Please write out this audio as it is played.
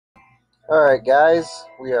Alright guys,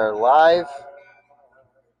 we are live.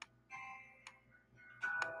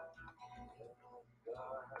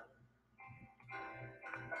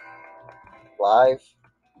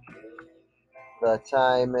 The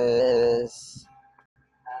time is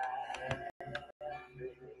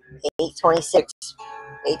 8:26,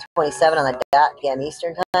 8:27 on the dot p.m.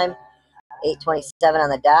 Eastern Time, 8:27 on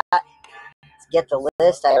the dot. Let's get the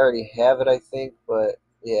list. I already have it, I think, but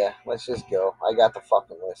yeah, let's just go. I got the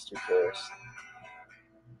fucking list, who cares?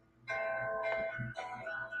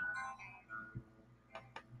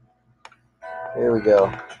 Here we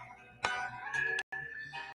go.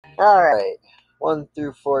 Alright, 1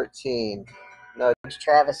 through 14. Nudge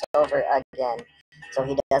Travis over again, so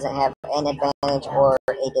he doesn't have an advantage or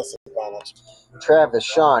a disadvantage. Travis,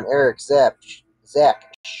 Sean, Eric, Zach,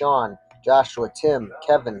 Sean, Joshua, Tim,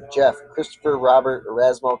 Kevin, Jeff, Christopher, Robert,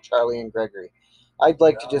 Erasmo, Charlie, and Gregory. I'd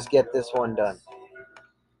like to just get this one done.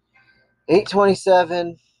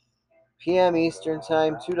 8:27 p.m. Eastern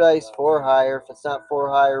Time, 2 dice, 4 higher. If it's not 4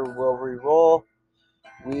 higher, we'll re-roll.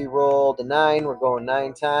 We rolled a 9. We're going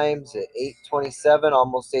 9 times at 8:27,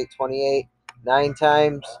 almost 8:28. 9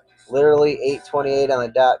 times, literally 8:28 on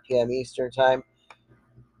the dot p.m. Eastern Time.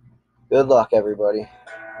 Good luck, everybody.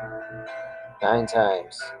 9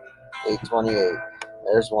 times, 8:28.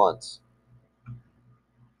 There's once.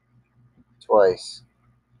 Twice.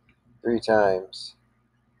 3 times.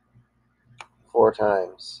 4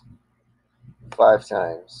 times. 5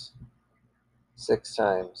 times. 6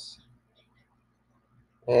 times.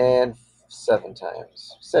 And 7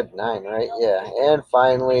 times. Said 9, right? Yeah. And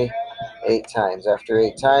finally, 8 times. After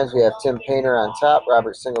 8 times, we have Tim Painter on top,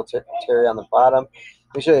 Robert Singletary on the bottom.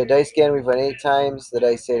 Let me show you the dice again. We've won 8 times. The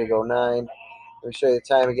dice say to go 9. Let me show you the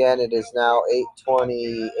time again. It is now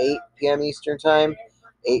 8:28 p.m. Eastern Time.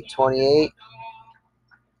 8:28.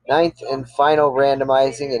 Ninth and final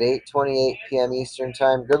randomizing at 8:28 p.m. Eastern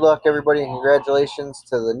Time. Good luck, everybody, and congratulations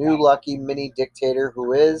to the new lucky mini dictator,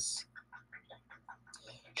 who is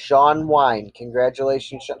Sean Wine.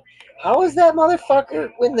 Congratulations, Sean. How is that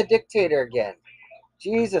motherfucker win the dictator again?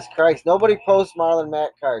 Jesus Christ. Nobody post Marlon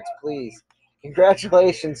Matt cards, please.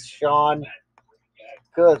 Congratulations, Sean.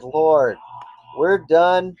 Good Lord. We're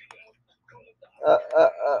done.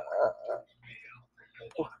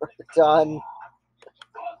 We're done.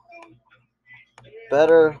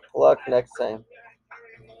 Better luck next time.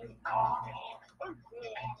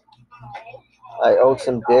 I owe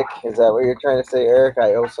some dick. Is that what you're trying to say, Eric?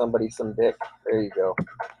 I owe somebody some dick. There you go.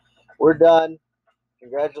 We're done.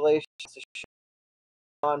 Congratulations to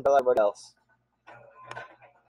Sean and everybody else.